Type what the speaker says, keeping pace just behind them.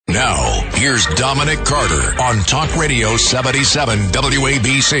here's Dominic Carter on Talk Radio 77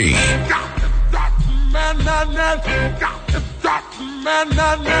 WABC.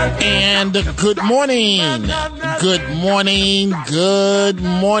 And good morning. Good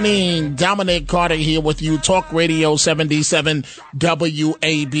morning. Dominic Carter here with you, Talk Radio 77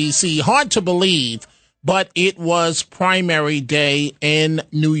 WABC. Hard to believe, but it was primary day in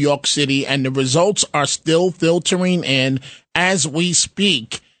New York City, and the results are still filtering in as we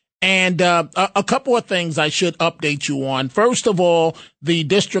speak. And a couple of things I should update you on. First of all, the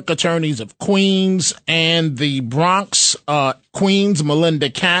district attorneys of Queens and the Bronx, Queens,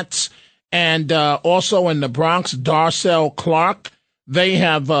 Melinda Katz, and also in the Bronx, Darcel Clark, they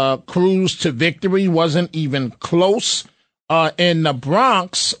have cruised to victory, wasn't even close. In the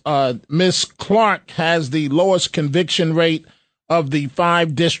Bronx, Miss Clark has the lowest conviction rate of the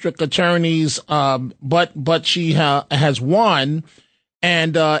 5 district attorneys, but she has won.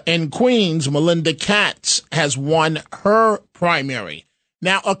 And in Queens, Melinda Katz has won her primary.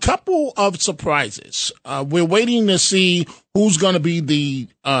 Now, a couple of surprises. We're waiting to see who's going to be the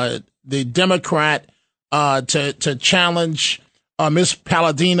Democrat to challenge Miss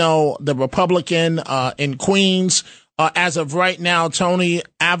Palladino, the Republican in Queens. As of right now, Tony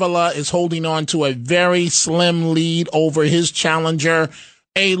Avila is holding on to a very slim lead over his challenger.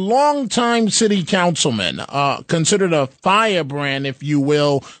 A longtime city councilman, considered a firebrand, if you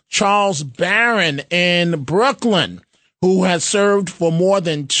will, Charles Barron in Brooklyn, who has served for more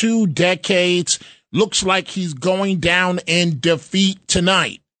than 2 decades, looks like he's going down in defeat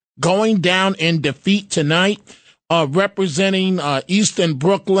tonight. Representing Eastern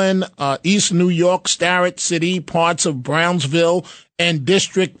Brooklyn, East New York, Starrett City, parts of Brownsville, and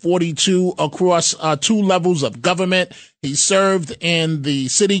District 42 across 2 levels of government. He served in the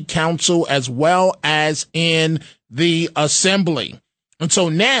city council as well as in the assembly. And so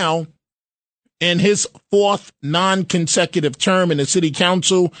now, in his 4th non-consecutive term in the city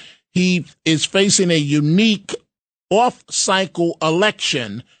council, he is facing a unique off-cycle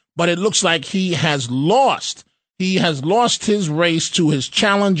election, but it looks like he has lost. He has lost his race to his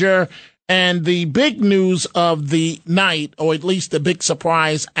challenger. And the big news of the night, or at least the big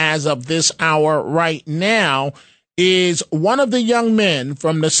surprise as of this hour right now, is one of the young men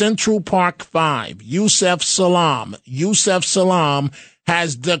from the Central Park 5, Yusef Salaam. Yusef Salaam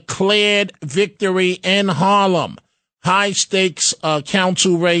has declared victory in Harlem. High stakes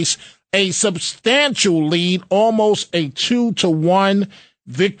council race, a substantial lead, almost a 2-1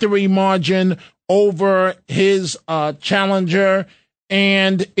 victory margin over his challenger.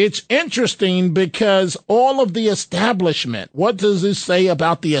 And it's interesting because all of the establishment, what does this say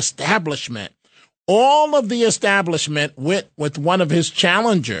about the establishment? All of the establishment went with one of his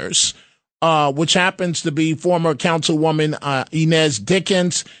challengers, which happens to be former Councilwoman Inez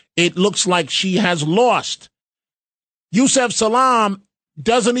Dickens. It looks like she has lost. Yusef Salaam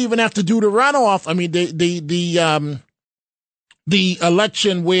doesn't even have to do the runoff. I mean, the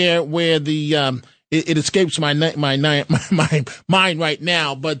election where the it escapes my mind right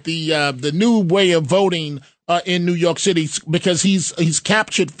now, but the new way of voting in New York City, because he's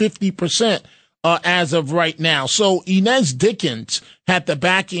captured 50% as of right now. So Inez Dickens had the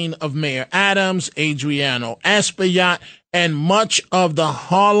backing of Mayor Adams, Adriano Espaillat, and much of the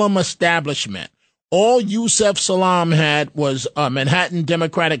Harlem establishment. All Yusef Salaam had was Manhattan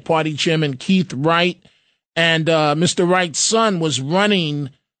Democratic Party Chairman Keith Wright, and Mr. Wright's son was running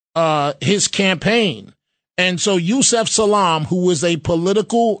his campaign. And so Yusef Salaam, who was a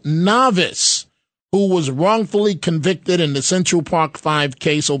political novice, who was wrongfully convicted in the Central Park 5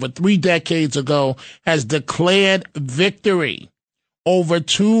 case over 3 decades ago, has declared victory over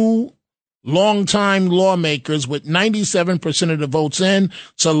 2 longtime lawmakers with 97% of the votes in.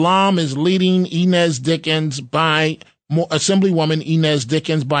 Salaam is leading Assemblywoman Inez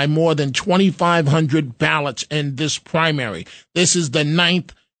Dickens by more than 2,500 ballots in this primary. This is the 9th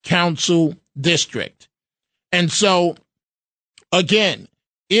council district. And so, again,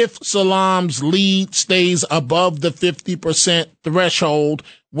 if Salaam's lead stays above the 50% threshold,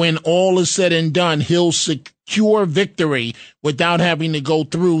 when all is said and done, he'll secure victory without having to go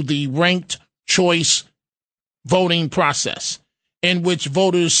through the ranked choice voting process, in which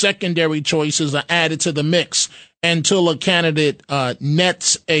voters' secondary choices are added to the mix until a candidate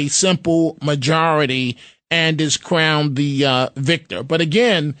nets a simple majority and is crowned the victor. But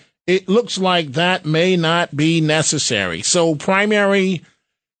again, it looks like that may not be necessary. So primary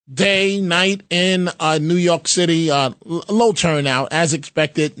day, night in New York City, low turnout as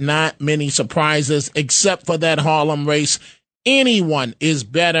expected, not many surprises except for that Harlem race. anyone is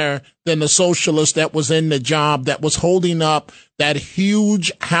better than the socialist that was in the job that was holding up that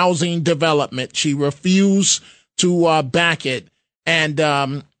huge housing development. She refused to back it,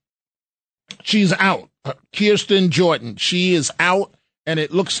 and she's out. Kirsten Jordan, she is out, and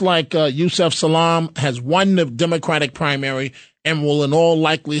it looks like Yusef Salaam has won the Democratic primary and will in all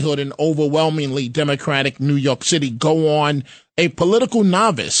likelihood and overwhelmingly Democratic New York City go on a political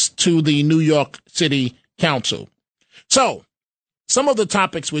novice to the New York City Council. So, some of the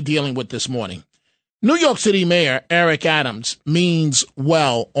topics we're dealing with this morning. New York City Mayor Eric Adams means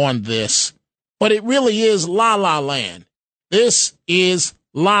well on this, but it really is la-la land. This is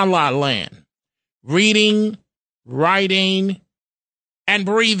la-la land. Reading, writing, and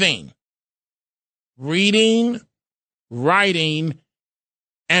breathing. Reading, writing,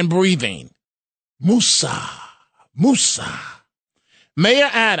 and breathing. Musa. Mayor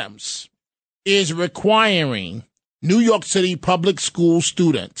Adams is requiring New York City public school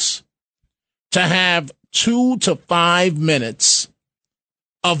students to have 2 to 5 minutes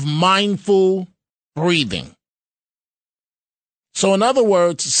of mindful breathing. So in other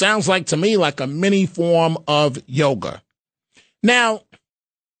words, it sounds like to me like a mini form of yoga. Now,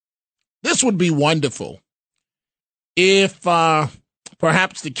 this would be wonderful if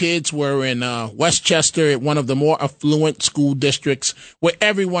perhaps the kids were in Westchester, at one of the more affluent school districts, where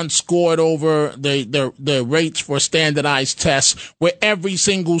everyone scored over the rates for standardized tests, where every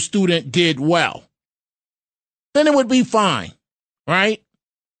single student did well. Then it would be fine, right?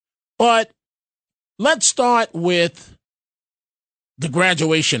 But let's start with the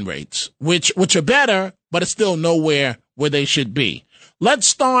graduation rates, which are better, but it's still nowhere where they should be. Let's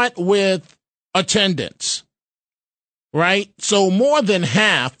start with attendance, right? So more than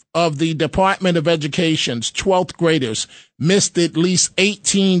half of the Department of Education's 12th graders missed at least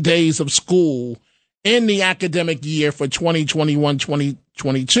 18 days of school in the academic year for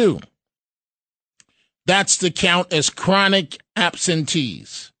 2021-2022. That's to count as chronic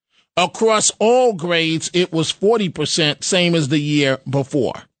absentees. Across all grades, it was 40%, same as the year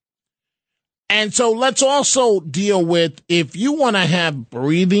before. And so let's also deal with, if you want to have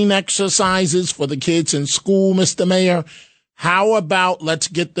breathing exercises for the kids in school, Mr. Mayor, how about let's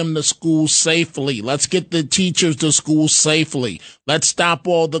get them to school safely? Let's get the teachers to school safely. Let's stop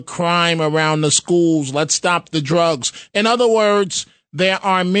all the crime around the schools. Let's stop the drugs. In other words, there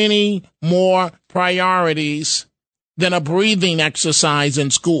are many more priorities than a breathing exercise in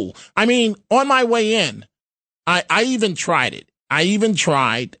school. I mean, on my way in, I even tried it. I even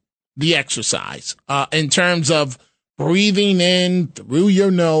tried the exercise in terms of breathing in through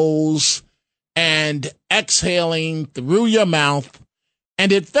your nose and exhaling through your mouth.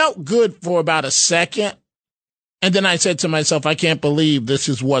 And it felt good for about a second. And then I said to myself, I can't believe this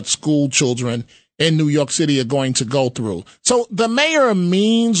is what school children in New York City are going to go through. So the mayor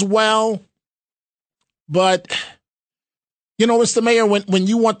means well, but you know, Mr. Mayor, when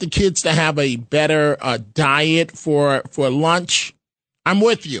you want the kids to have a better diet for lunch, I'm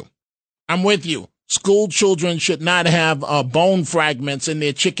with you. School children should not have bone fragments in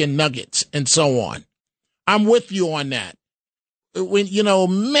their chicken nuggets and so on. I'm with you on that.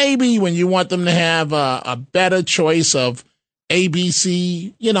 Maybe when you want them to have a better choice of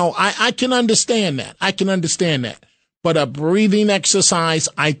ABC, I can understand that. But a breathing exercise,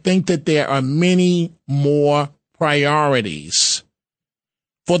 I think that there are many more priorities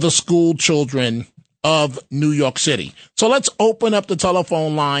for the school children of New York City. So let's open up the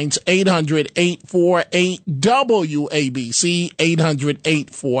telephone lines,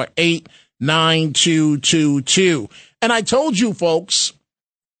 800-848-WABC, 800-848-9222. And I told you folks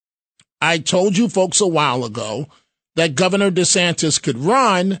a while ago that Governor DeSantis could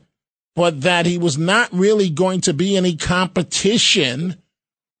run, but that he was not really going to be any competition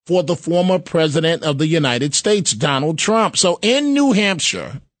for the former president of the United States, Donald Trump. So in New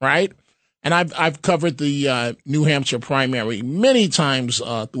Hampshire, right? And I've covered the New Hampshire primary many times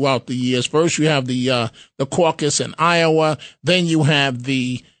throughout the years. First, you have the caucus in Iowa. Then you have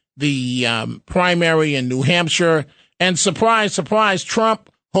the primary in New Hampshire. And surprise, surprise, Trump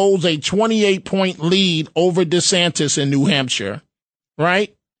holds a 28-point lead over DeSantis in New Hampshire,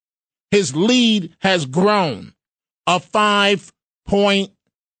 right? His lead has grown a 5-point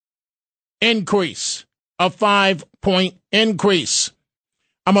increase, a 5-point increase.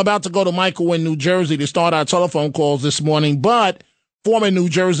 I'm about to go to Michael in New Jersey to start our telephone calls this morning, but former New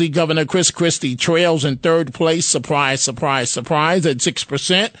Jersey Governor Chris Christie trails in third place, surprise, surprise, surprise, at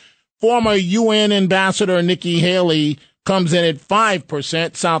 6%. Former UN Ambassador Nikki Haley comes in at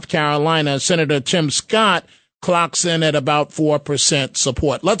 5%. South Carolina Senator Tim Scott clocks in at about 4%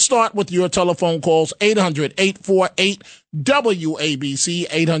 support. Let's start with your telephone calls, 800-848-WABC,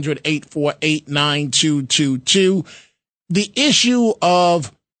 800-848-9222. The issue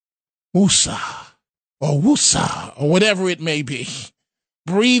of WUSA or whatever it may be,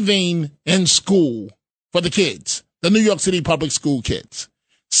 breathing in school for the kids, the New York City public school kids.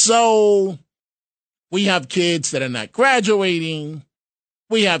 So we have kids that are not graduating.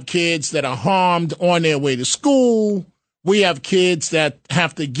 We have kids that are harmed on their way to school. We have kids that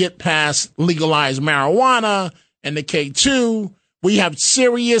have to get past legalized marijuana and the K2. We have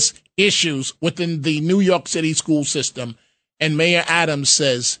serious issues within the New York City school system. And Mayor Adams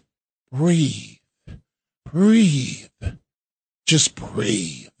says, breathe, just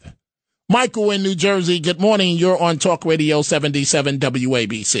breathe. Michael in New Jersey, good morning. You're on Talk Radio 77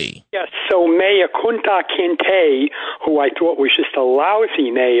 WABC. Yes, so Mayor Kunta Kinte, who I thought was just a lousy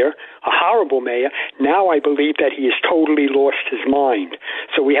mayor, a horrible mayor, now I believe that he has totally lost his mind.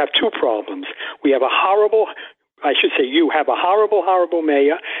 So we have two problems. We have you have a horrible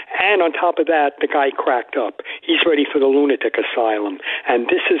mayor, and on top of that, the guy cracked up. He's ready for the lunatic asylum. And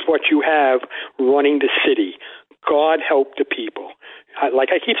this is what you have running the city. God help the people.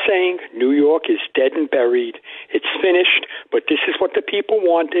 Like I keep saying, New York is dead and buried. It's finished, but this is what the people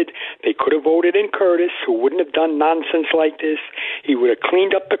wanted. They could have voted in Curtis, who wouldn't have done nonsense like this. He would have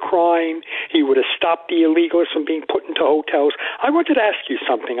cleaned up the crime. He would have stopped the illegals from being put into hotels. I wanted to ask you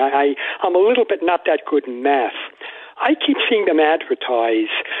something. I'm a little bit not that good in math. I keep seeing them advertise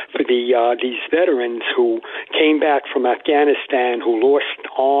for these veterans who came back from Afghanistan, who lost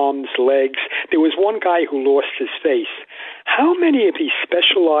arms, legs. There was one guy who lost his face. How many of these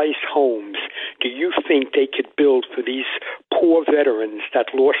specialized homes do you think they could build for these poor veterans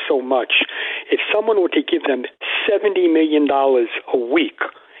that lost so much if someone were to give them $70 million a week,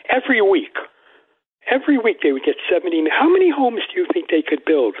 every week? Every week they would get 70. How many homes do you think they could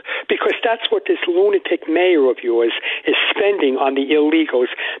build? Because that's what this lunatic mayor of yours is spending on the illegals,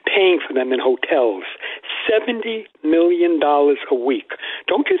 paying for them in hotels. $70 million a week.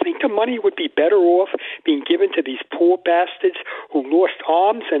 Don't you think the money would be better off being given to these poor bastards who lost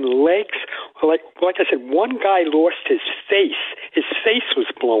arms and legs? Like I said, one guy lost his face. His face was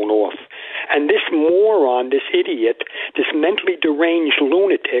blown off. And this moron, this idiot, this mentally deranged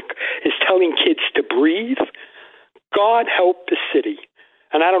lunatic is telling kids to breathe. God help the city.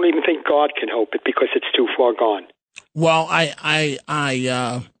 And I don't even think God can help it because it's too far gone. Well, I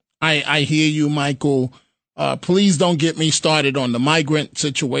hear you, Michael. Please don't get me started on the migrant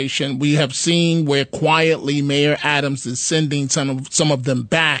situation. We have seen where quietly Mayor Adams is sending some of them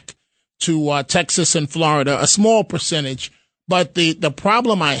back to Texas and Florida, a small percentage. But the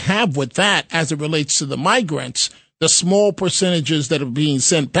problem I have with that as it relates to the migrants, the small percentages that are being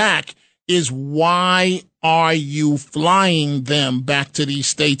sent back, is why are you flying them back to these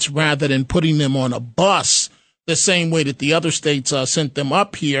states rather than putting them on a bus the same way that the other states sent them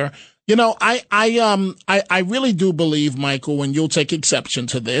up here? You know, I really do believe, Michael, and you'll take exception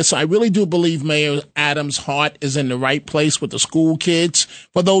to this, I really do believe Mayor Adams' heart is in the right place with the school kids,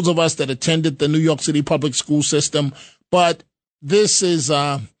 for those of us that attended the New York City public school system. But this is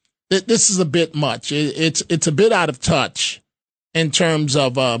a bit much. It's a bit out of touch in terms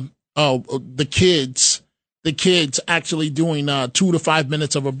of the kids actually doing 2 to 5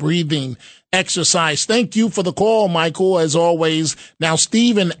 minutes of a breathing exercise. Thank you for the call, Michael, as always. Now,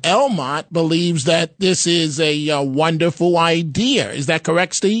 Stephen Elmont believes that this is a wonderful idea. Is that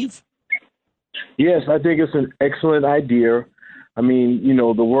correct, Steve? Yes, I think it's an excellent idea. I mean, you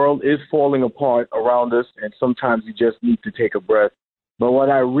know, the world is falling apart around us, and sometimes you just need to take a breath. But what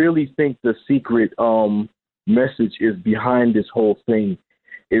I really think the secret message is behind this whole thing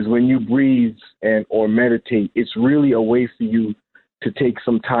is when you breathe or meditate, it's really a way for you to take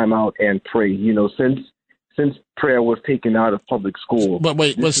some time out and pray. You know, since prayer was taken out of public school. But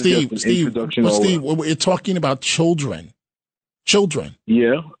Steve, we're talking about children. Children.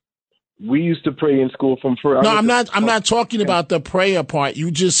 Yeah. We used to pray in school from forever. No, I'm not talking about the prayer part. You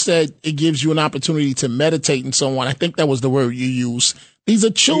just said it gives you an opportunity to meditate and so on. I think that was the word you used. These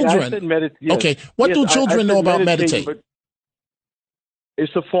are children. Yeah, I said yes. Okay. What do children know about meditate?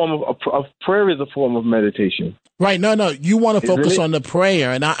 It's a form of prayer is a form of meditation. Right. No. You want to focus on the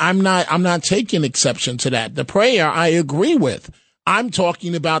prayer, and I'm not taking exception to that. The prayer I agree with. I'm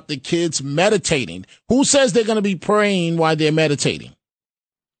talking about the kids meditating. Who says they're going to be praying while they're meditating?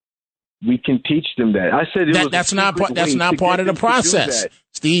 We can teach them that. I said that's not part of the process,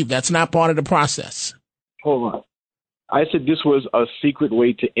 Steve. That's not part of the process. Hold on. I said this was a secret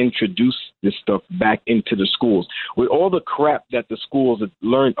way to introduce this stuff back into the schools. With all the crap that the schools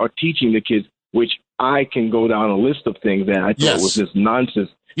are teaching the kids, which I can go down a list of things that I thought was just nonsense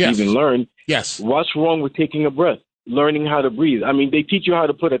to even learn. Yes. What's wrong with taking a breath, learning how to breathe? I mean, they teach you how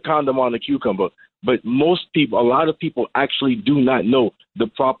to put a condom on a cucumber, but a lot of people actually do not know the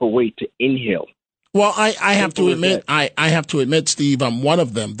proper way to inhale. Well, I have to admit, I have to admit, Steve, I'm one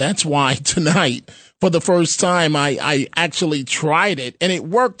of them. That's why tonight, for the first time, I actually tried it, and it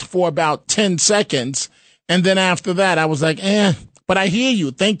worked for about 10 seconds. And then after that, I was like, but I hear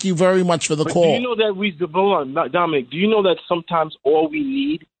you. Thank you very much for the call. Do you know that Dominic, do you know that sometimes all we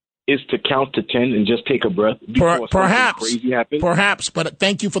need is to count to 10 and just take a breath before something crazy happens? Perhaps, but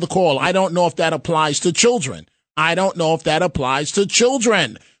thank you for the call. I don't know if that applies to children.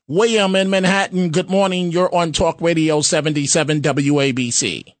 William in Manhattan, good morning. You're on Talk Radio 77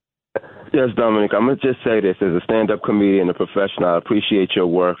 WABC. Yes, Dominic, I'm going to just say this. As a stand-up comedian, a professional, I appreciate your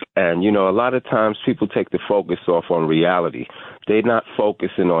work. And, a lot of times people take the focus off on reality. They're not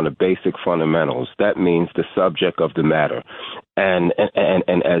focusing on the basic fundamentals. That means the subject of the matter. And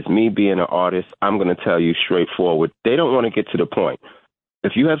as me being an artist, I'm going to tell you straightforward, they don't want to get to the point.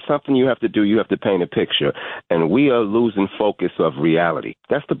 If you have something you have to do, you have to paint a picture. And we are losing focus of reality.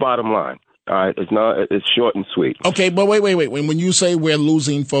 That's the bottom line. All right, it's short and sweet. Okay, but wait. When you say we're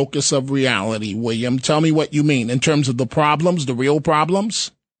losing focus of reality, William, tell me what you mean in terms of the problems, the real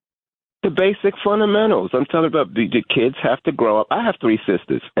problems. The basic fundamentals. I'm talking about the kids have to grow up. I have 3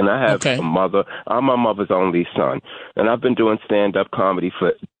 sisters, and I have a mother. I'm my mother's only son, and I've been doing stand-up comedy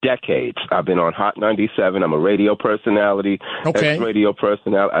for decades. I've been on Hot 97. I'm a radio personality, ex-radio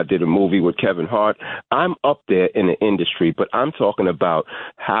personality. I did a movie with Kevin Hart. I'm up there in the industry, but I'm talking about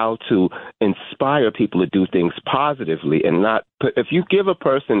how to inspire people to do things positively and not – if you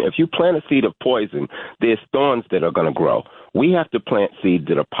plant a seed of poison, there's thorns that are going to grow. We have to plant seeds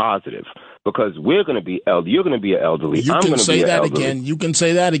that are positive because we're going to be you're going to be an elderly. You can say that again. You can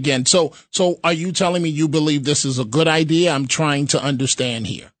say that again. So are you telling me you believe this is a good idea? I'm trying to understand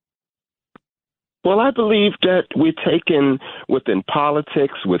here. Well, I believe that we're taking within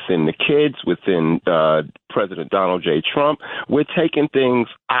politics, within the kids, within President Donald J. Trump, we're taking things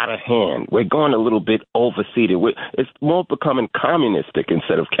out of hand. We're going a little bit overseated. It's more becoming communistic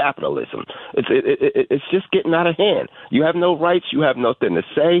instead of capitalism. It's just getting out of hand. You have no rights. You have nothing to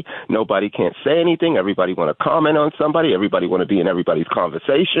say. Nobody can't say anything. Everybody want to comment on somebody. Everybody want to be in everybody's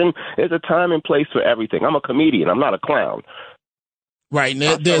conversation. There's a time and place for everything. I'm a comedian. I'm not a clown. Right.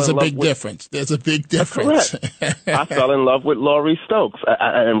 There's a big difference. There's a big difference. I fell in love with Laurie Stokes,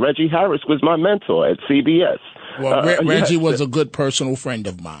 and Reggie Harris was my mentor at CBS. Well, Reggie was a good personal friend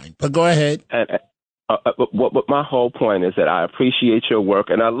of mine. But go ahead. What my whole point is that I appreciate your work,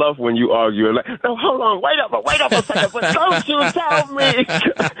 and I love when you argue. Like, no, hold on, wait up a second, but don't you tell me.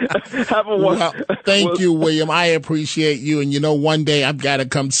 Thank you, William. I appreciate you, and one day I've got to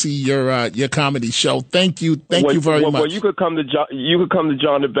come see your comedy show. Thank you very much. Well, you could come to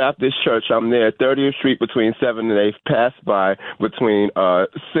John the Baptist Church. I'm there, 30th Street between 7 and 8. Pass by between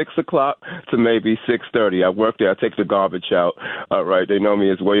 6 o'clock to maybe 6:30. I work there. I take the garbage out. All right, they know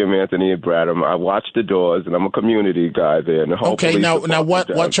me as William Anthony and Bradham. I watch the doors, and I'm a community guy there. And now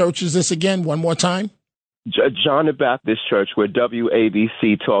what church is this again? One more time. John the Baptist Church, where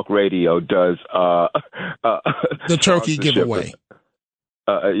WABC Talk Radio does the turkey giveaway.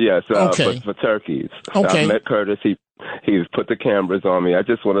 For turkeys. Okay. I met Curtis. He's put the cameras on me. I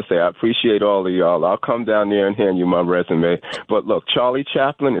just want to say I appreciate all of y'all. I'll come down there and hand you my resume. But look, Charlie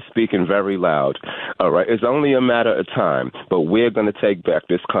Chaplin is speaking very loud. All right. It's only a matter of time, but we're going to take back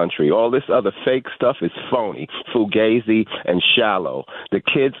this country. All this other fake stuff is phony, fugazi, and shallow. The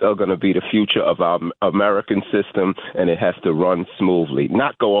kids are going to be the future of our American system, and it has to run smoothly,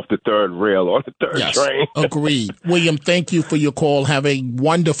 not go off the third rail on the third train. Agreed. William, thank you for your call. Have a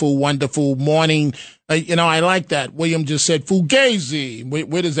wonderful, wonderful morning. I like that. William just said Fugazi.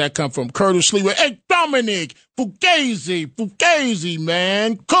 Where does that come from? Curtis Lee. Hey, Dominic, Fugazi,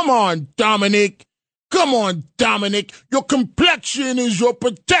 man. Come on, Dominic. Your complexion is your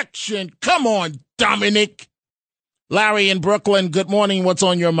protection. Come on, Dominic. Larry in Brooklyn, good morning. What's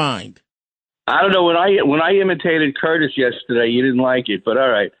on your mind? I don't know. When I imitated Curtis yesterday, you didn't like it, but all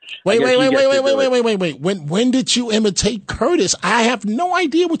right. Wait. When did you imitate Curtis? I have no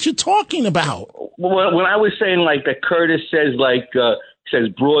idea what you're talking about. When I was saying that Curtis says says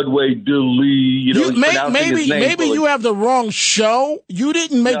Broadway Dilly, maybe you have the wrong show. You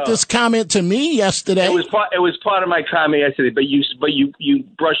didn't make this comment to me yesterday. It was part of my comment yesterday, but you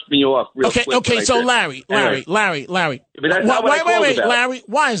brushed me off real quick. Okay. So Larry. But that's not what I called about. Larry,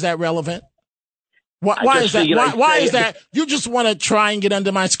 why is that relevant? Why is that? Why is that? You just want to try and get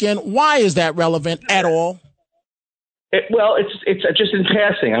under my skin. Why is that relevant at all? It's just in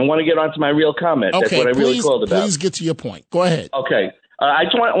passing. I want to get on to my real comment. Okay, that's what I really called about. Please get to your point. Go ahead. Okay. I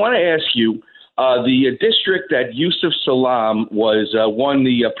just want to ask you, the district that Yusuf Salam won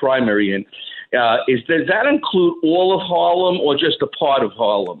the primary in, does that include all of Harlem or just a part of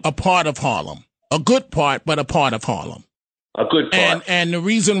Harlem? A part of Harlem. A good part, but a part of Harlem. A good part. And the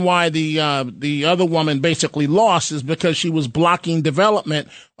reason why the other woman basically lost is because she was blocking development,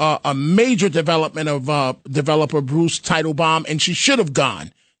 a major development of developer Bruce Teitelbaum, and she should have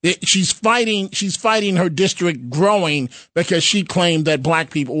gone. She's fighting her district growing because she claimed that black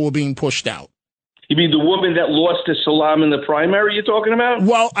people were being pushed out. You mean the woman that lost to Salam in the primary you're talking about?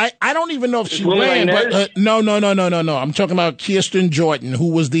 Well, I don't even know if she ran, but no. I'm talking about Kirsten Jordan,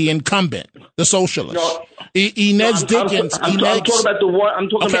 who was the incumbent, the socialist. No. Inez Dickens. I'm talking about the one. I'm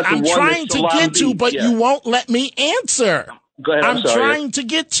trying to get to, but you won't let me answer. Go ahead. I'm trying to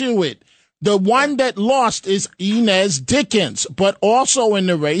get to it. The one that lost is Inez Dickens, but also in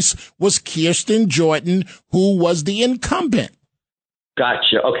the race was Kirsten Jordan, who was the incumbent.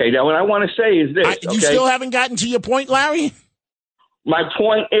 Gotcha. Okay. Now, what I want to say is this. You still haven't gotten to your point, Larry? My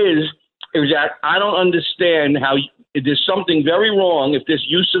point is that I don't understand how there's something very wrong if this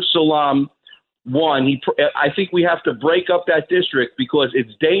Yusuf Salam won. I think we have to break up that district because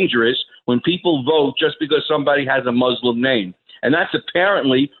it's dangerous when people vote just because somebody has a Muslim name. And that's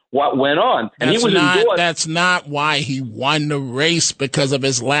apparently what went on. And that's not why he won the race, because of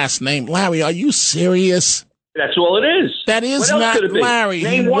his last name. Larry, are you serious? That's all it is. That is not Larry.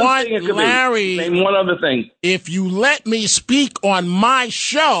 Name one thing it could be. Name one other thing. If you let me speak on my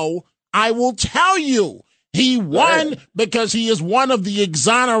show, I will tell you he won because he is one of the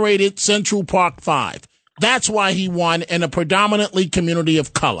exonerated Central Park Five. That's why he won in a predominantly community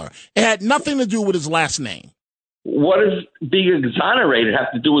of color. It had nothing to do with his last name. What does being exonerated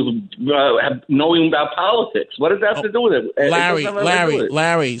have to do with knowing about politics? What does that have to do with it?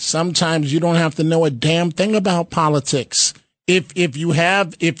 Larry, sometimes you don't have to know a damn thing about politics. If you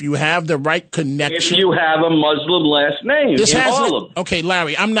have the right connection. If you have a Muslim last name in Harlem. Okay,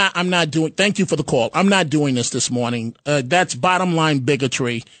 Larry, I'm not doing, thank you for the call. I'm not doing this morning. That's bottom line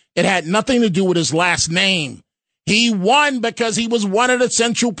bigotry. It had nothing to do with his last name. He won because he was one of the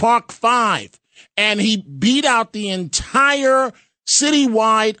Central Park Five. And he beat out the entire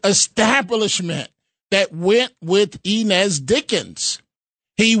citywide establishment that went with Inez Dickens.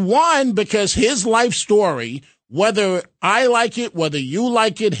 He won because his life story, whether I like it, whether you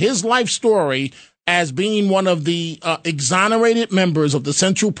like it, his life story as being one of the exonerated members of the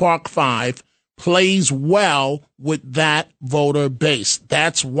Central Park Five plays well with that voter base.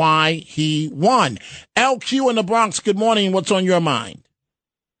 That's why he won. LQ in the Bronx, good morning. What's on your mind?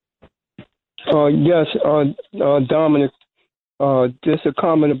 Yes, Dominic. Just a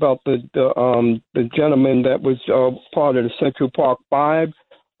comment about the gentleman that was part of the Central Park Five,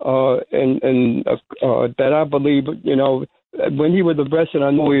 and that I believe, when he was arrested, I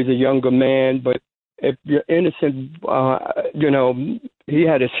know he was a younger man, but if you're innocent, he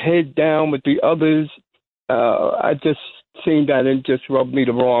had his head down with the others. I just seen that and just rubbed me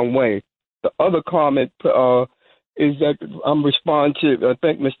the wrong way. The other comment is that I'm responding to, I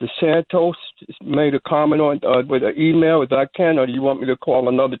think Mr. Santos made a comment on with an email. Is that can, or do you want me to call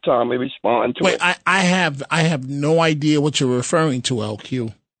another time and respond to it? I have no idea what you're referring to,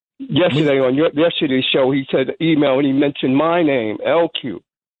 LQ. Yesterday on yesterday's show, he said email and he mentioned my name, LQ,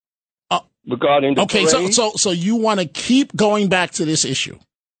 regarding the parade. So you want to keep going back to this issue?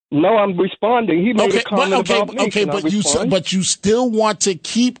 No, I'm responding. He made a comment about me. Okay, but you still want to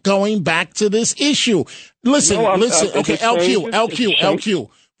keep going back to this issue. Listen. Okay, LQ.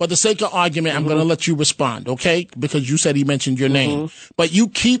 For the sake of argument, I'm going to let you respond, okay? Because you said he mentioned your name. But you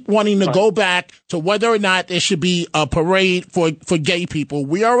keep wanting to go back to whether or not there should be a parade for gay people.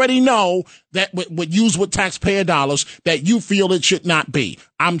 We already know that would use with taxpayer dollars that you feel it should not be.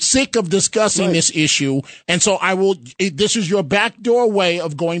 I'm sick of discussing this issue. And so this is your backdoor way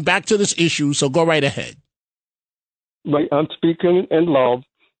of going back to this issue. So go right ahead. Right. I'm speaking in love.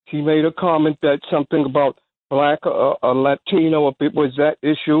 He made a comment that something about black or Latino, if it was that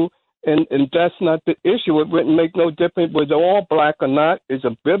issue, and that's not the issue. It wouldn't make no difference whether all black or not. It's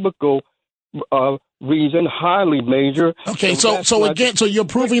a biblical reason, highly major. Okay, so you're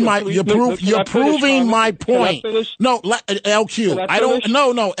proving my point. No, LQ.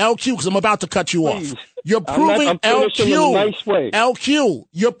 LQ, because I'm about to cut you off. You're proving LQ.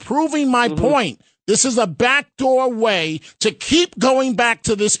 You're proving my point. This is a backdoor way to keep going back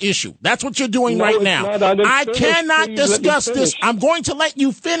to this issue. That's what you're doing right now. I cannot discuss this. I'm going to let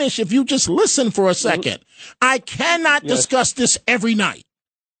you finish if you just listen for a second. I cannot discuss this every night.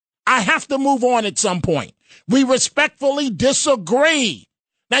 I have to move on at some point. We respectfully disagree.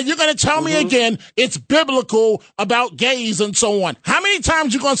 Now, you're going to tell me again it's biblical about gays and so on. How many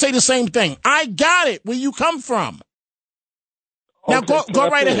times you going to say the same thing? I got it. Where you come from. Now, go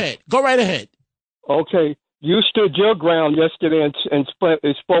right ahead. Go right ahead. Okay. You stood your ground yesterday and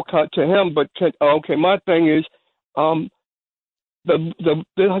spoke out to him. But, my thing is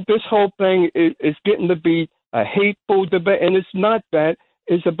this whole thing is getting to be a hateful debate. And it's not that.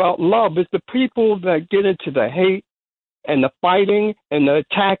 It's about love. It's the people that get into the hate and the fighting and the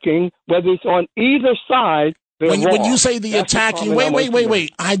attacking, whether it's on either side. When you say the attacking,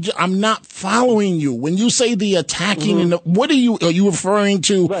 wait. I'm not following you. When you say the attacking, what are you referring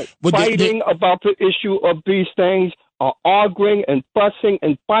to? Right. Fighting about the issue of these things, arguing and fussing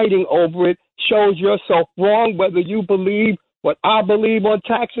and fighting over it shows yourself wrong, whether you believe what I believe on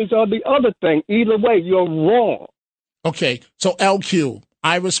taxes or the other thing. Either way, you're wrong. Okay, so LQ,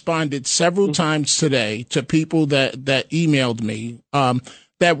 I responded several times today to people that emailed me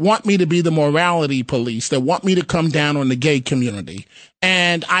that want me to be the morality police, that want me to come down on the gay community.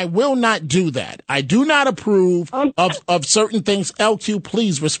 And I will not do that. I do not approve of certain things. LQ,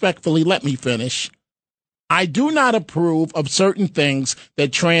 please respectfully let me finish. I do not approve of certain things that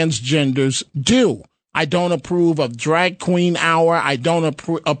transgenders do. I don't approve of drag queen hour. I don't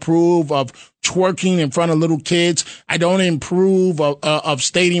approve of twerking in front of little kids. I don't approve of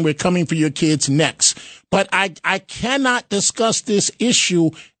stating we're coming for your kids next. But I cannot discuss this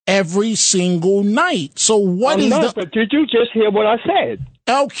issue every single night. So but did you just hear what I said?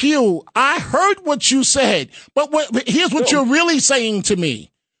 LQ, I heard what you said. But here's what you're really saying to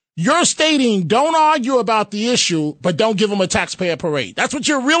me. You're stating don't argue about the issue, but don't give them a taxpayer parade. That's what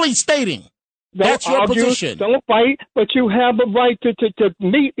you're really stating. That's your position. Don't fight, but you have a right to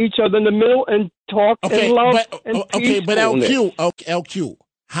meet each other in the middle and talk and love and but LQ,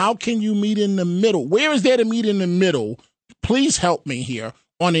 how can you meet in the middle? Where is there to meet in the middle? Please help me here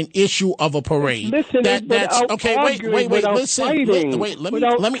on an issue of a parade. Listen, that's okay. Wait. Listen. Let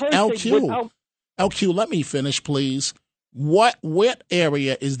me LQ. Let me finish, please. What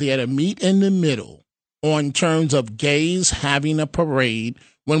area is there to meet in the middle on terms of gays having a parade?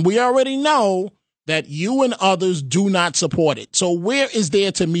 When we already know that you and others do not support it. So where is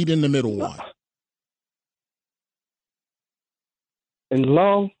there to meet in the middle on? In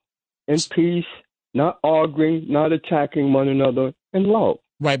love, in peace, not arguing, not attacking one another, in love.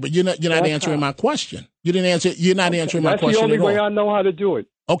 Right, but you're not answering my question. You're not answering my question at all. That's the only way I know how to do it.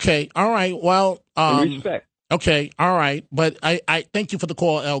 Okay, all right. Well, respect. Okay, all right. But I thank you for the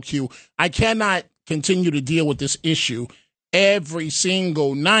call, LQ. I cannot continue to deal with this issue every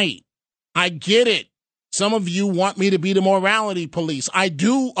single night. I get it. Some of you want me to be the morality police. I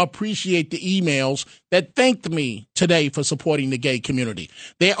do appreciate the emails that thanked me today for supporting the gay community.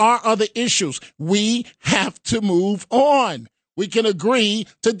 There are other issues. We have to move on. We can agree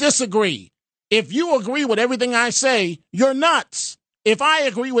to disagree. If you agree with everything I say, you're nuts. If I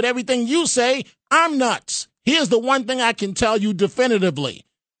agree with everything you say, I'm nuts. Here's the one thing I can tell you definitively.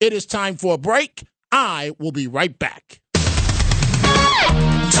 It is time for a break. I will be right back.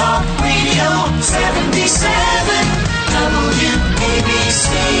 Talk Radio 77 WABC.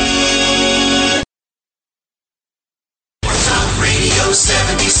 Talk Radio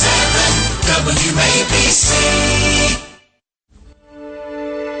 77 WABC.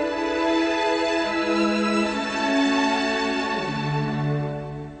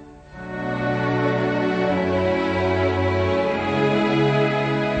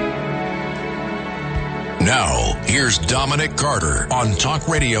 Now, here's Dominic Carter on Talk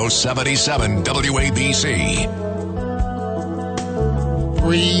Radio 77 WABC.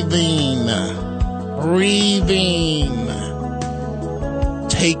 Breathing.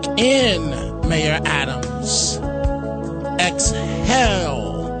 Take in, Mayor Adams.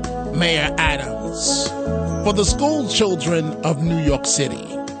 Exhale, Mayor Adams. For the school children of New York City.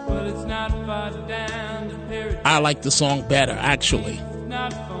 I like the song better, actually.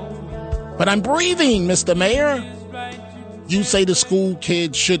 But I'm breathing, Mr. Mayor. You say the school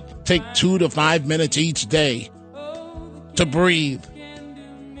kids should take 2 to 5 minutes each day to breathe.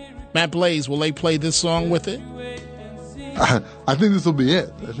 Matt Blaze, will they play this song with it? I think this will be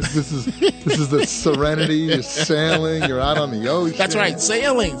it. I think this is the serenity. You're sailing. You're out on the ocean. That's right,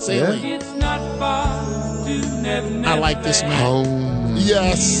 sailing. Yeah. I like this man. Home.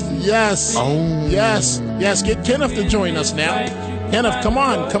 Yes. Home. Yes. Get Kenneth to join us now. Kenneth, come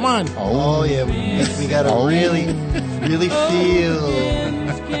on. Oh yeah, we gotta really feel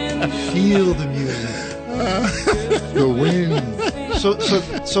the music. The wind.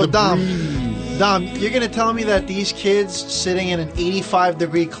 So Dom, you're gonna tell me that these kids sitting in an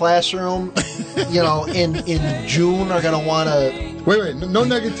 85-degree classroom in June are going to want to. Wait, no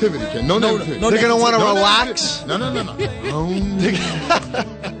negativity, Ken. No negativity. They're going to want to relax. No.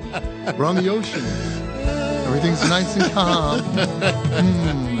 We're on the ocean. Everything's nice and calm.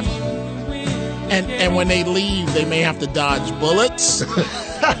 And when they leave, they may have to dodge bullets.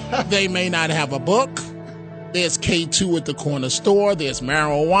 They may not have a book. There's K2 at the corner store. There's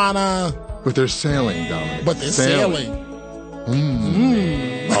marijuana. But they're sailing, Dominic. But they're sailing.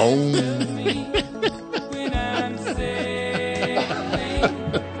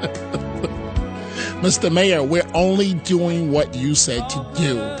 Mr. Mayor, we're only doing what you said to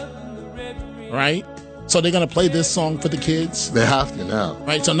do. Right? So they're going to play this song for the kids? They have to now.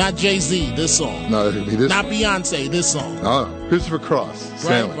 Right? So not Jay-Z, this song. No, it'll be this. Not Beyonce, this song. No, Christopher Cross.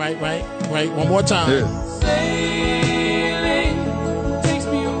 Sailing. Right. One more time. Here. Sailing takes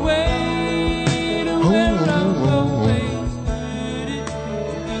me away to where I'm going.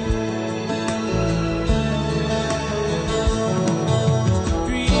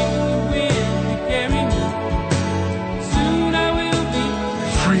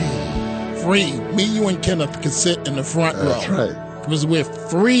 Free. Me, you, and Kenneth can sit in the front row. That's right. Because we're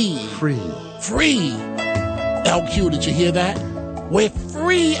free. Free. LQ, did you hear that? We're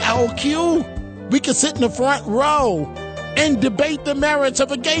free, LQ. We can sit in the front row and debate the merits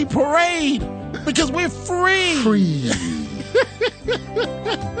of a gay parade because we're free.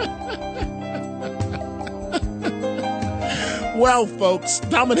 Well, folks,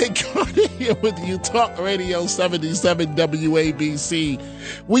 Dominic Carter here with you, Talk Radio 77 WABC.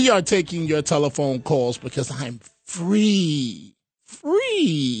 We are taking your telephone calls because I'm free.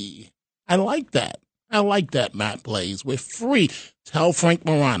 I like that, Matt Blaze. We're free. Tell Frank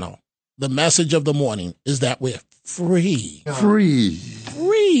Morano the message of the morning is that we're free.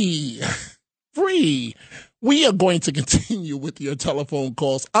 Free. We are going to continue with your telephone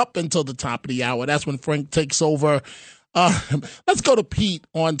calls up until the top of the hour. That's when Frank takes over. Let's go to Pete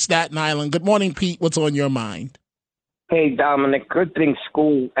on Staten Island. Good morning, Pete. What's on your mind? Hey, Dominic, good thing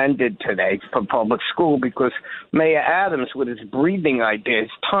school ended today for public school because Mayor Adams, with his breathing ideas,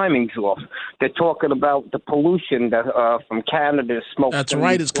 timing's off. They're talking about the pollution that from Canada, smoke. That's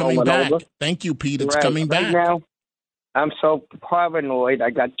right. It's coming back. Over. Thank you, Pete. It's coming back. Right now, I'm so paranoid. I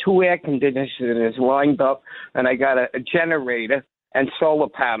got 2 air conditioners lined up, and I got a generator and solar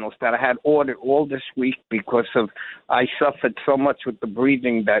panels that I had ordered all this week because of I suffered so much with the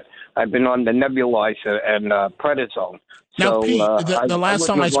breathing that I've been on the nebulizer and prednisone. Now, Pete, the last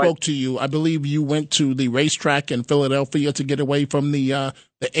time I spoke to you, I believe you went to the racetrack in Philadelphia to get away from the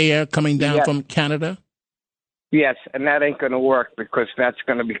air coming down from Canada? Yes, and that ain't going to work because that's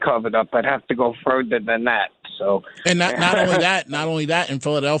going to be covered up. I'd have to go further than that. So, and not only that, in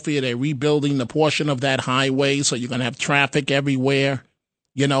Philadelphia, they're rebuilding the portion of that highway, so you're going to have traffic everywhere,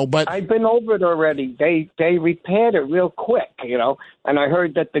 but I've been over it already. They repaired it real quick, and I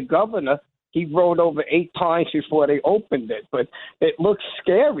heard that the governor, he rode over 8 times before they opened it, but it looks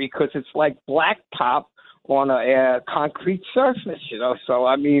scary because it's like blacktop on a concrete surface, So,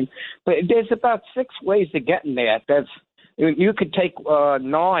 I mean, but there's about 6 ways to get in there. You could take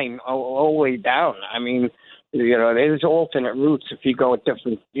 9 all the way down. I mean, there's alternate routes if you go at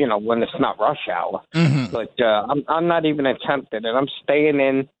different, when it's not rush hour. Mm-hmm. But I'm not even attempting it. I'm staying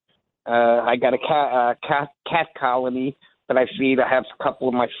in. I got a cat colony that I feed. I have a couple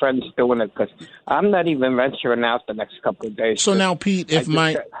of my friends doing it because I'm not even venturing out the next couple of days. So now, Pete, if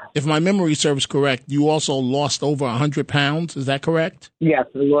my memory serves correct, you also lost over 100 pounds. Is that correct? Yes,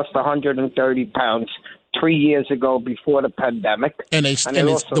 I lost 130 pounds 3 years ago before the pandemic. And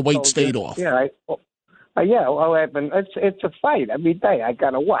the weight stayed off. Yeah. It's a fight every day. I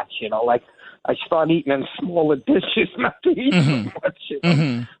gotta watch. Like I start eating in smaller dishes, not to eat so much.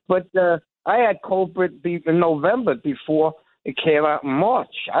 Mm-hmm. But I had COVID in November before it came out in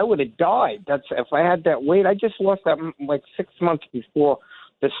March. I would have died. That's if I had that weight. I just lost that like 6 months before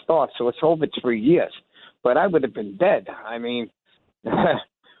the start, so it's over 3 years. But I would have been dead. I mean,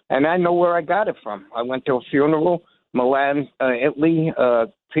 and I know where I got it from. I went to a funeral, Milan, Italy.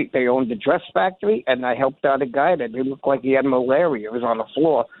 They owned the dress factory, and I helped out a guy that looked like he had malaria. He was on the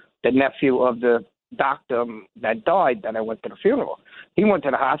floor, the nephew of the doctor that died that I went to the funeral. He went to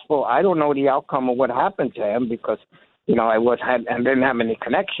the hospital. I don't know the outcome of what happened to him because, I didn't have any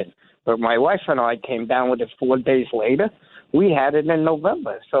connection. But my wife and I came down with it 4 days later. We had it in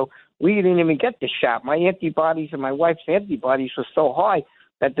November. So we didn't even get the shot. My antibodies and my wife's antibodies were so high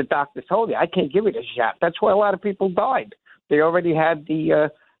that the doctor told me, I can't give you the shot. That's why a lot of people died. They already had the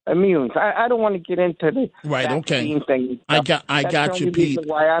immunes. I don't want to get into the vaccine thing. I got you, Pete.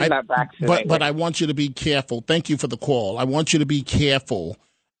 Why I'm not vaccinated. But I want you to be careful. Thank you for the call. I want you to be careful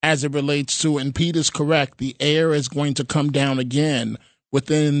as it relates to, and Pete is correct, the air is going to come down again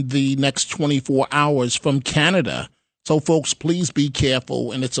within the next 24 hours from Canada. So, folks, please be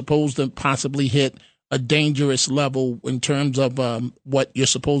careful. And it's supposed to possibly hit a dangerous level in terms of what you're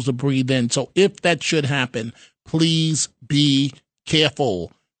supposed to breathe in. So if that should happen, please be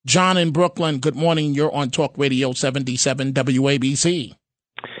careful. John in Brooklyn, good morning. You're on Talk Radio 77 WABC.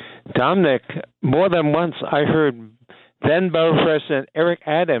 Dominic, more than once I heard then Borough President Eric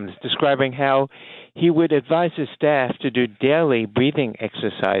Adams describing how he would advise his staff to do daily breathing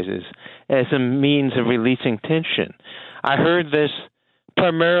exercises as a means of releasing tension. I heard this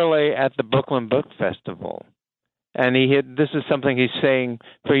primarily at the Brooklyn Book Festival, and this is something he's saying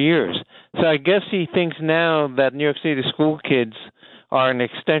for years. So I guess he thinks now that New York City school kids are an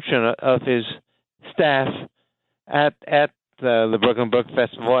extension of his staff at the Brooklyn Book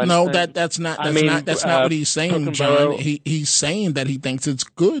Festival. No, that's not what he's saying, Brooklyn John. Borough. He's saying that he thinks it's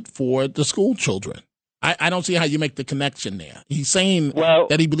good for the school children. I don't see how you make the connection there. He's saying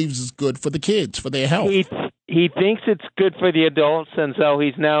that he believes it's good for the kids, for their health. He thinks it's good for the adults, and so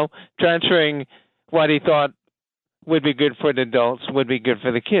he's now transferring what he thought would be good for the adults would be good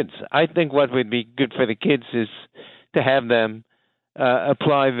for the kids. I think what would be good for the kids is to have them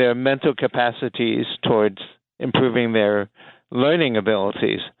apply their mental capacities towards improving their learning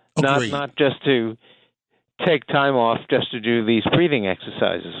abilities, not just to take time off just to do these breathing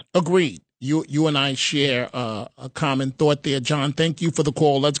exercises. Agreed. You and I share a common thought there, John. Thank you for the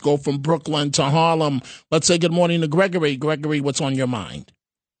call. Let's go from Brooklyn to Harlem. Let's say good morning to Gregory. Gregory, what's on your mind?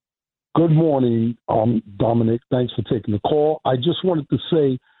 Good morning, Dominic. Thanks for taking the call. I just wanted to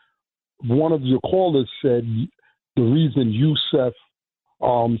say one of your callers said the reason Yusef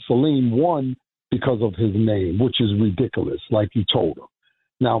Salim won because of his name, which is ridiculous, like you told him.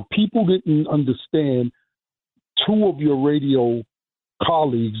 Now, people didn't understand. Two of your radio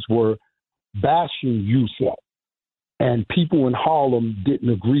colleagues were bashing Yusef, and people in Harlem didn't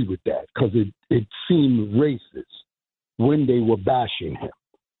agree with that because it seemed racist when they were bashing him.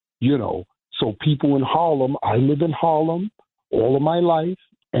 You know, so people in Harlem, I live in Harlem all of my life,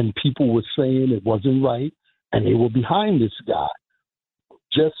 and people were saying it wasn't right, and they were behind this guy.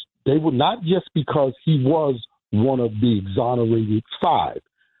 They were not just because he was one of the exonerated five.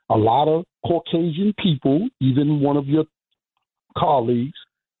 A lot of Caucasian people, even one of your colleagues,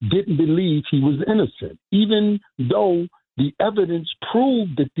 didn't believe he was innocent, even though the evidence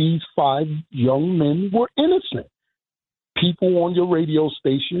proved that these five young men were innocent. People on your radio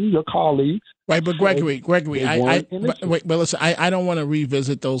station, your colleagues. Right, but Gregory, listen, I don't want to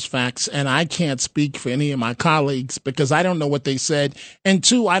revisit those facts, and I can't speak for any of my colleagues because I don't know what they said. And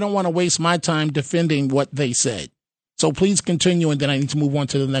two, I don't want to waste my time defending what they said. So please continue, and then I need to move on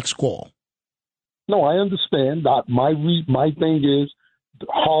to the next call. No, I understand. My thing is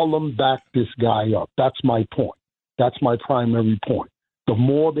Harlem backed this guy up. That's my point. That's my primary point. The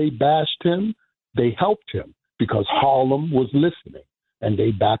more they bashed him, they helped him because Harlem was listening, and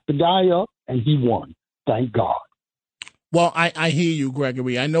they backed the guy up, and he won. Thank God. Well, I hear you,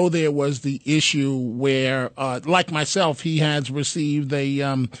 Gregory. I know there was the issue where, like myself, he has received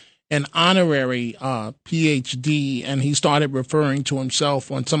an honorary PhD, and he started referring to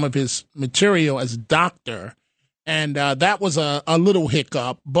himself on some of his material as doctor. And that was a little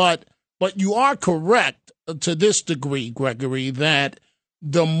hiccup. But you are correct to this degree, Gregory, that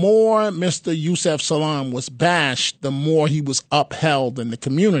the more Mr. Yusef Salam was bashed, the more he was upheld in the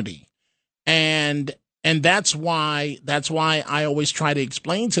community. And that's why I always try to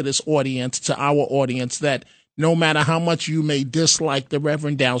explain to this audience, to our audience, that no matter how much you may dislike the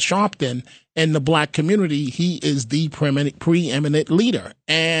Reverend Dal Sharpton in the black community, he is the preeminent leader.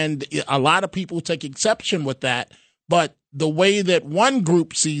 And a lot of people take exception with that. But the way that one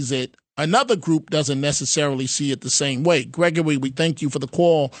group sees it, another group doesn't necessarily see it the same way. Gregory, we thank you for the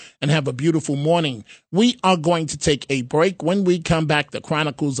call and have a beautiful morning. We are going to take a break. When we come back, the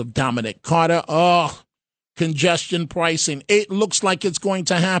Chronicles of Dominic Carter. Congestion pricing. It looks like it's going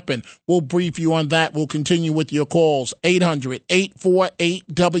to happen. We'll brief you on that. We'll continue with your calls.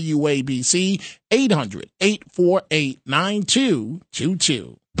 800-848-WABC.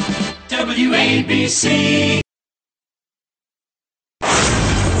 800-848-9222. WABC.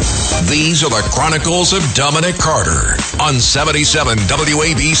 These are the Chronicles of Dominic Carter on 77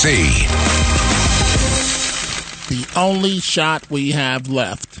 WABC. The only shot we have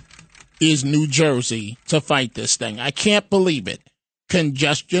left is New Jersey to fight this thing. I can't believe it.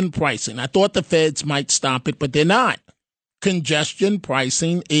 Congestion pricing. I thought the feds might stop it, but they're not. Congestion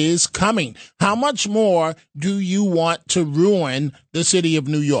pricing is coming. How much more do you want to ruin the city of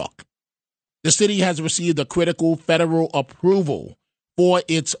New York? The city has received a critical federal approval for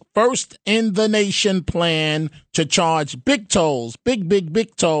its first in the nation plan to charge big tolls,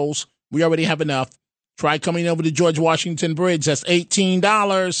 big tolls. We already have enough. Try coming over to George Washington Bridge. That's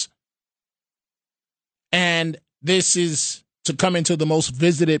 $18. And this is to come into the most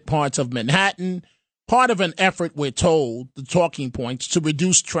visited parts of Manhattan. Part of an effort, we're told, the talking points, to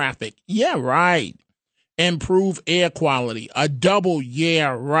reduce traffic. Yeah, right. Improve air quality. A double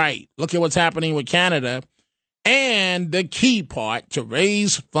yeah, right. Look at what's happening with Canada. And the key part, to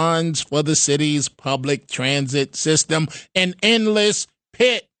raise funds for the city's public transit system. An endless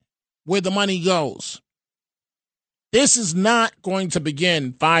pit where the money goes. This is not going to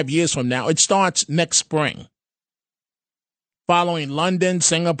begin 5 years from now. It starts next spring. Following London,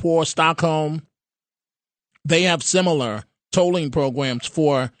 Singapore, Stockholm, they have similar tolling programs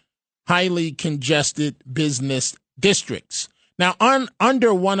for highly congested business districts. Now,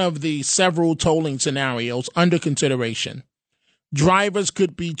 under one of the several tolling scenarios under consideration, drivers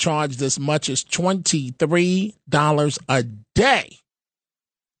could be charged as much as $23 a day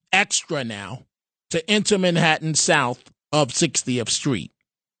extra now to enter Manhattan south of 60th Street,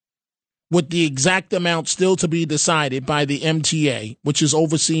 with the exact amount still to be decided by the MTA, which is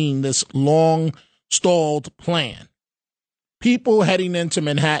overseeing this long-stalled plan. People heading into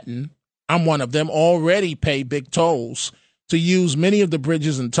Manhattan, I'm one of them, already pay big tolls to use many of the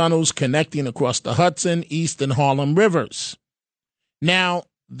bridges and tunnels connecting across the Hudson, East, and Harlem rivers. Now,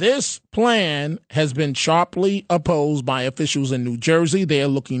 this plan has been sharply opposed by officials in New Jersey. They are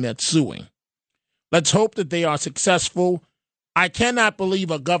looking at suing. Let's hope that they are successful. I cannot believe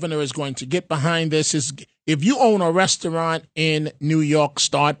a governor is going to get behind this. If you own a restaurant in New York,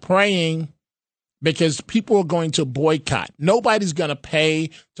 start praying, because people are going to boycott. Nobody's going to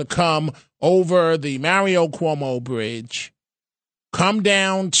pay to come over the Mario Cuomo Bridge, come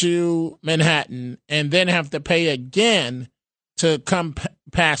down to Manhattan, and then have to pay again to come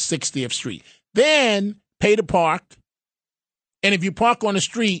past 60th Street. Then pay to park. And if you park on the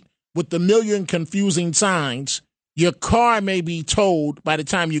street with the million confusing signs, your car may be towed by the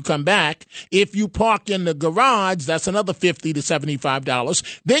time you come back. If you park in the garage, that's another $50 to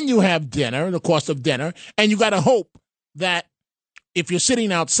 $75. Then you have dinner, the cost of dinner, and you got to hope that if you're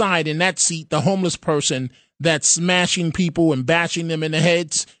sitting outside in that seat, the homeless person that's smashing people and bashing them in the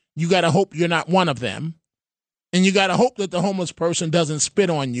heads, you got to hope you're not one of them. And you got to hope that the homeless person doesn't spit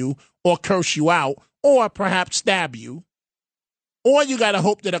on you or curse you out or perhaps stab you. Or you got to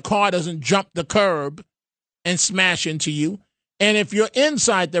hope that a car doesn't jump the curb and smash into you. And if you're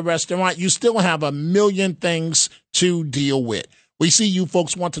inside the restaurant, you still have a million things to deal with. We see you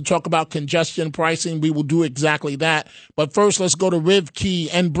folks want to talk about congestion pricing. We will do exactly that. But first, let's go to Riv Key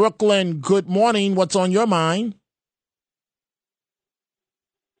and Brooklyn. Good morning. What's on your mind?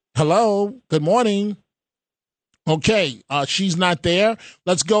 Hello. Good morning. Okay. She's not there.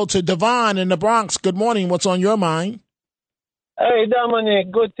 Let's go to Devon in the Bronx. Good morning. What's on your mind? Hey,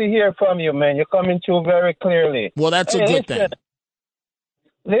 Dominic, good to hear from you, man. You're coming through very clearly. Well, that's a good thing.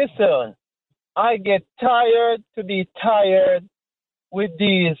 Listen, I get tired to be tired with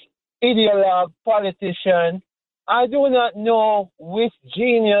these ideologue politicians. I do not know which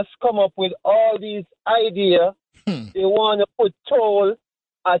genius come up with all these ideas. They want to put toll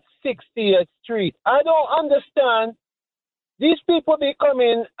at 60th Street. I don't understand. These people be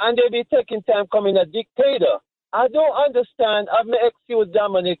coming and they be taking time coming a dictator. I don't understand. I'm going to excuse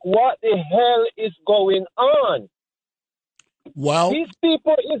Dominic. What the hell is going on? Well, these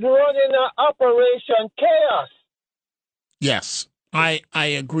people is running an operation chaos. Yes, I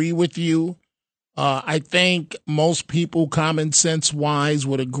agree with you. I think most people, common sense wise,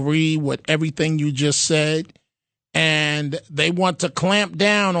 would agree with everything you just said. And they want to clamp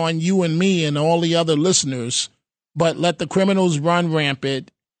down on you and me and all the other listeners, but let the criminals run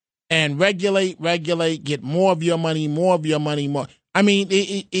rampant. And regulate, get more of your money, more. I mean,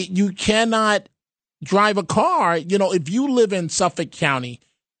 you cannot drive a car. You know, if you live in Suffolk County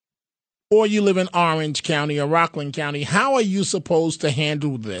or you live in Orange County or Rockland County, how are you supposed to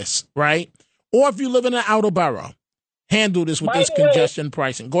handle this, right? Or if you live in an outer borough, handle this with this congestion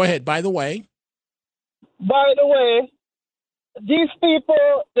pricing. Go ahead. By the way, these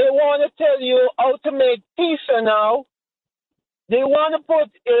people, they want to tell you how to make pizza now. They want to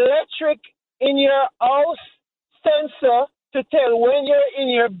put electric in your house sensor to tell when you're in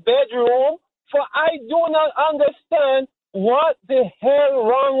your bedroom. For I do not understand what the hell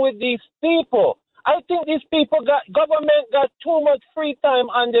wrong with these people. I think these people government got too much free time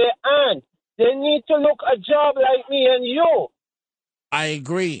on their hands. They need to look a job like me and you. I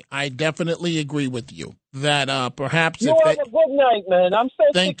agree. I definitely agree with you that perhaps you have a good night, man. I'm so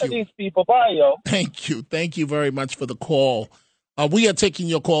sick of these people. Bye, yo. Thank you. Thank you very much for the call. We are taking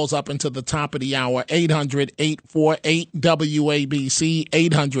your calls up until the top of the hour, 800-848-WABC,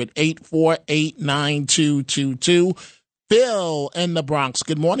 800-848-9222. Phil in the Bronx.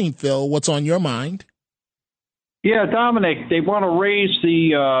 Good morning, Phil. What's on your mind? Yeah, Dominic, they want to raise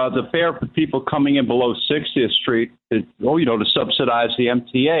the fare for people coming in below 60th Street, to subsidize the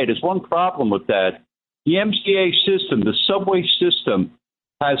MTA. There's one problem with that. The MTA system, the subway system,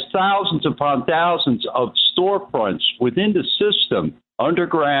 has thousands upon thousands of storefronts within the system,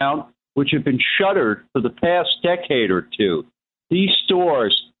 underground, which have been shuttered for the past decade or two. These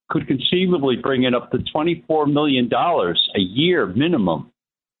stores could conceivably bring in up to $24 million a year minimum,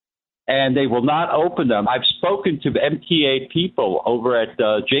 and they will not open them. I've spoken to MTA people over at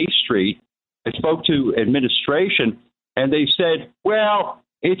J Street. I spoke to administration, and they said, well,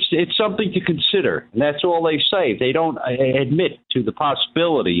 it's something to consider. And that's all they say. They don't admit to the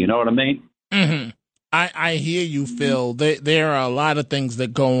possibility. You know what I mean? Mm-hmm. I hear you, Phil. There are a lot of things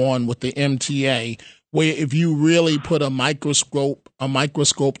that go on with the MTA where if you really put a microscope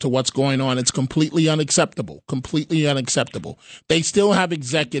to what's going on, it's completely unacceptable. Completely unacceptable. They still have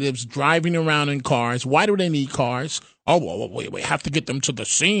executives driving around in cars. Why do they need cars? Oh, well, we have to get them to the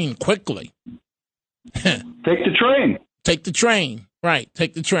scene quickly. Take the train. Take the train. Right.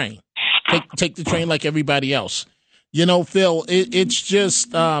 Take the train. Take the train like everybody else. You know, Phil, it's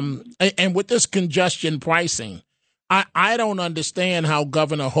just and with this congestion pricing, I don't understand how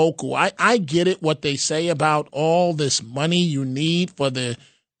Governor Hochul, I get it what they say about all this money you need for the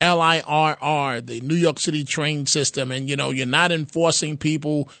LIRR, the New York City train system, and, you're not enforcing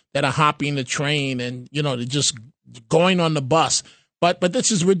people that are hopping the train and, they're just going on the bus. But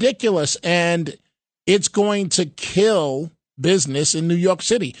this is ridiculous, and it's going to kill business in New York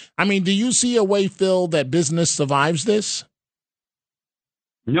City. I mean, do you see a way, Phil, that business survives this?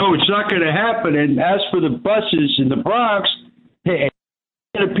 No, it's not going to happen. And as for the buses in the Bronx, hey,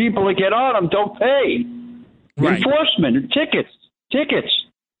 the people that get on them don't pay. Right. Enforcement and tickets.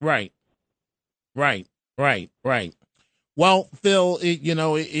 Right. Well, Phil,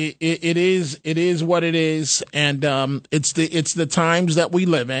 it is what it is, and it's the times that we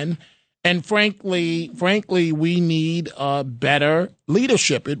live in. And frankly, we need better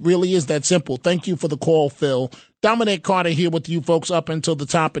leadership. It really is that simple. Thank you for the call, Phil. Dominic Carter here with you folks up until the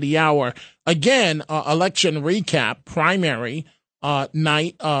top of the hour. Again, election recap, primary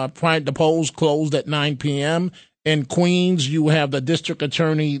night. The polls closed at 9 p.m. In Queens, you have the district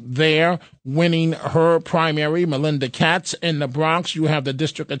attorney there winning her primary, Melinda Katz. In the Bronx, you have the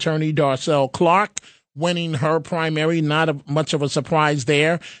district attorney, Darcel Clark, winning her primary. Not much of a surprise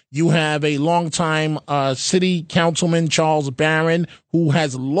there. You have a longtime city councilman, Charles Barron, who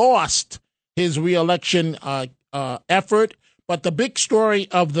has lost his reelection effort. But the big story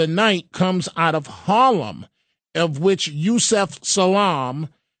of the night comes out of Harlem, of which Yusef Salaam,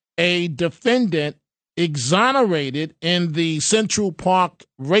 a defendant exonerated in the Central Park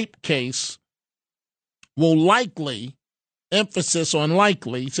rape case, will likely, emphasis on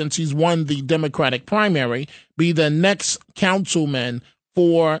likely, since he's won the Democratic primary, be the next councilman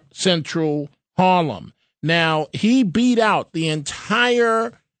for Central Harlem. Now, he beat out the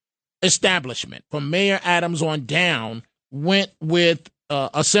entire establishment from Mayor Adams on down, went with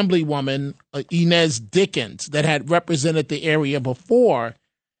Assemblywoman Inez Dickens that had represented the area before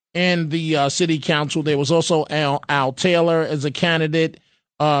in the city council. There was also Al Taylor as a candidate.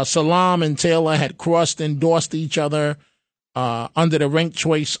 Salaam and Taylor had endorsed each other under the ranked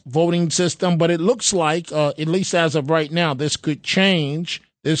choice voting system. But it looks like, at least as of right now, this could change.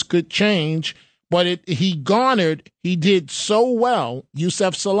 But he did so well,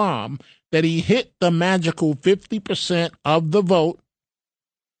 Yusef Salaam, that he hit the magical 50% of the vote.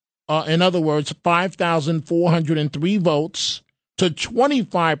 In other words, 5,403 votes to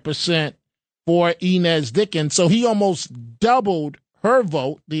 25% for Inez Dickens. So he almost doubled her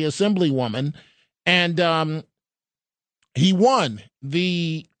vote, the Assemblywoman, and he won.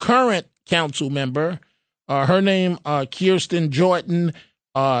 The current council member, her name, Kirsten Jordan,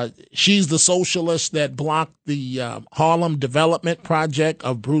 she's the socialist that blocked the Harlem Development Project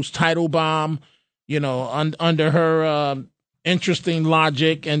of Bruce Teitelbaum, under her interesting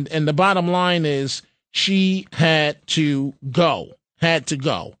logic. And the bottom line is she had to go.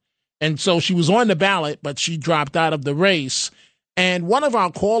 And so she was on the ballot, but she dropped out of the race. And one of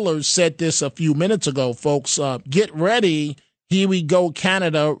our callers said this a few minutes ago, folks. Get ready. Here we go,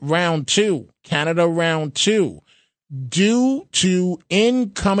 Canada round two. Due to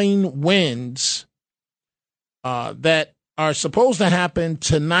incoming winds that are supposed to happen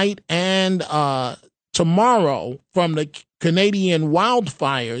tonight and tomorrow from the Canadian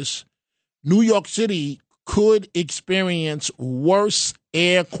wildfires, New York City could experience worse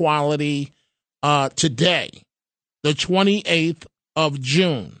air quality today, the 28th of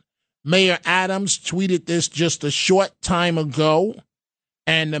June. Mayor Adams tweeted this just a short time ago,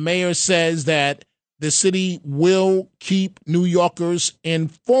 and the mayor says that the city will keep New Yorkers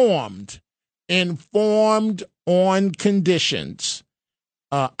informed on conditions,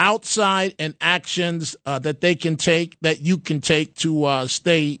 outside and actions that they can take, that you can take to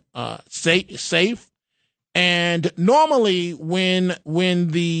stay safe. And normally, when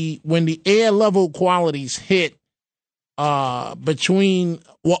the air level qualities hit over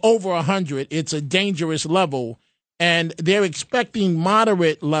 100, it's a dangerous level. And they're expecting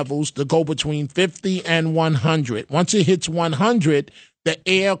moderate levels to go between 50 and 100. Once it hits 100, the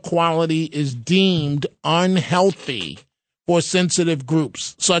air quality is deemed unhealthy for sensitive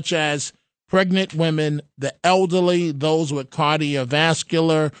groups, such as pregnant women, the elderly, those with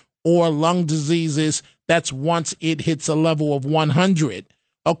cardiovascular or lung diseases. That's once it hits a level of 100.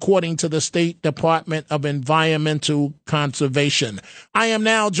 According to the State Department of Environmental Conservation. I am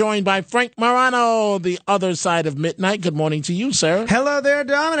now joined by Frank Morano, the other side of midnight. Good morning to you, sir. Hello there,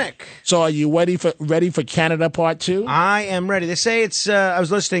 Dominic. So are you ready for Canada Part 2? I am ready. They say it's, I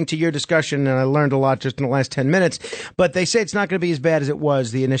was listening to your discussion and I learned a lot just in the last 10 minutes, but they say it's not going to be as bad as it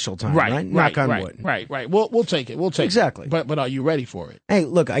was the initial time, right? Knock on wood. Right. We'll take it. Exactly. But are you ready for it? Hey,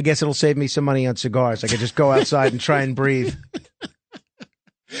 look, I guess it'll save me some money on cigars. I could just go outside and try and breathe.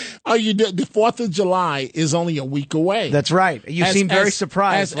 Oh, the 4th of July is only a week away. That's right. You seem very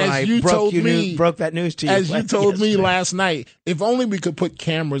surprised when I broke that news to you. As you told me last night, if only we could put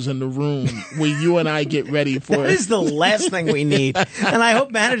cameras in the room where you and I get ready for it. That is the last thing we need. And I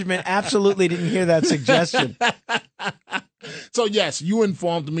hope management absolutely didn't hear that suggestion. So, yes, you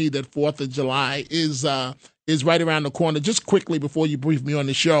informed me that 4th of July is right around the corner. Just quickly, before you brief me on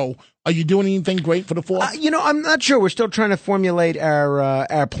the show, are you doing anything great for the 4th? I'm not sure. We're still trying to formulate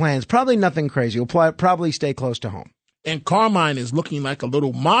our plans. Probably nothing crazy. We'll probably stay close to home. And Carmine is looking like a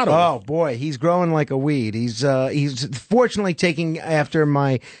little model. Oh boy, he's growing like a weed. He's fortunately taking after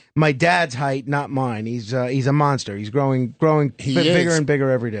my dad's height, not mine. He's a monster. He's growing bigger and bigger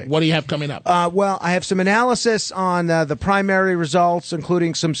every day. What do you have coming up? Well, I have some analysis on the primary results,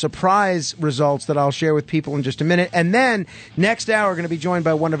 including some surprise results that I'll share with people in just a minute. And then next hour, we're going to be joined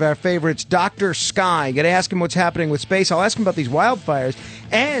by one of our favorites, Dr. Sky. Going to ask him what's happening with space. I'll ask him about these wildfires.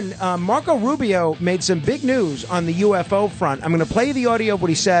 And Marco Rubio made some big news on the UFO front. I'm going to play you the audio of what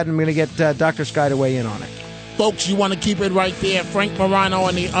he said, and I'm going to get Dr. Sky to weigh in on it. Folks, you want to keep it right there. Frank Morano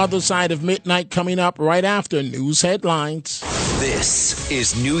on the other side of midnight coming up right after news headlines. This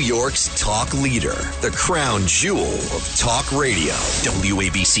is New York's talk leader, the crown jewel of talk radio.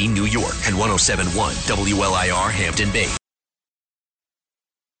 WABC New York and 107.1 WLIR Hampton Bays.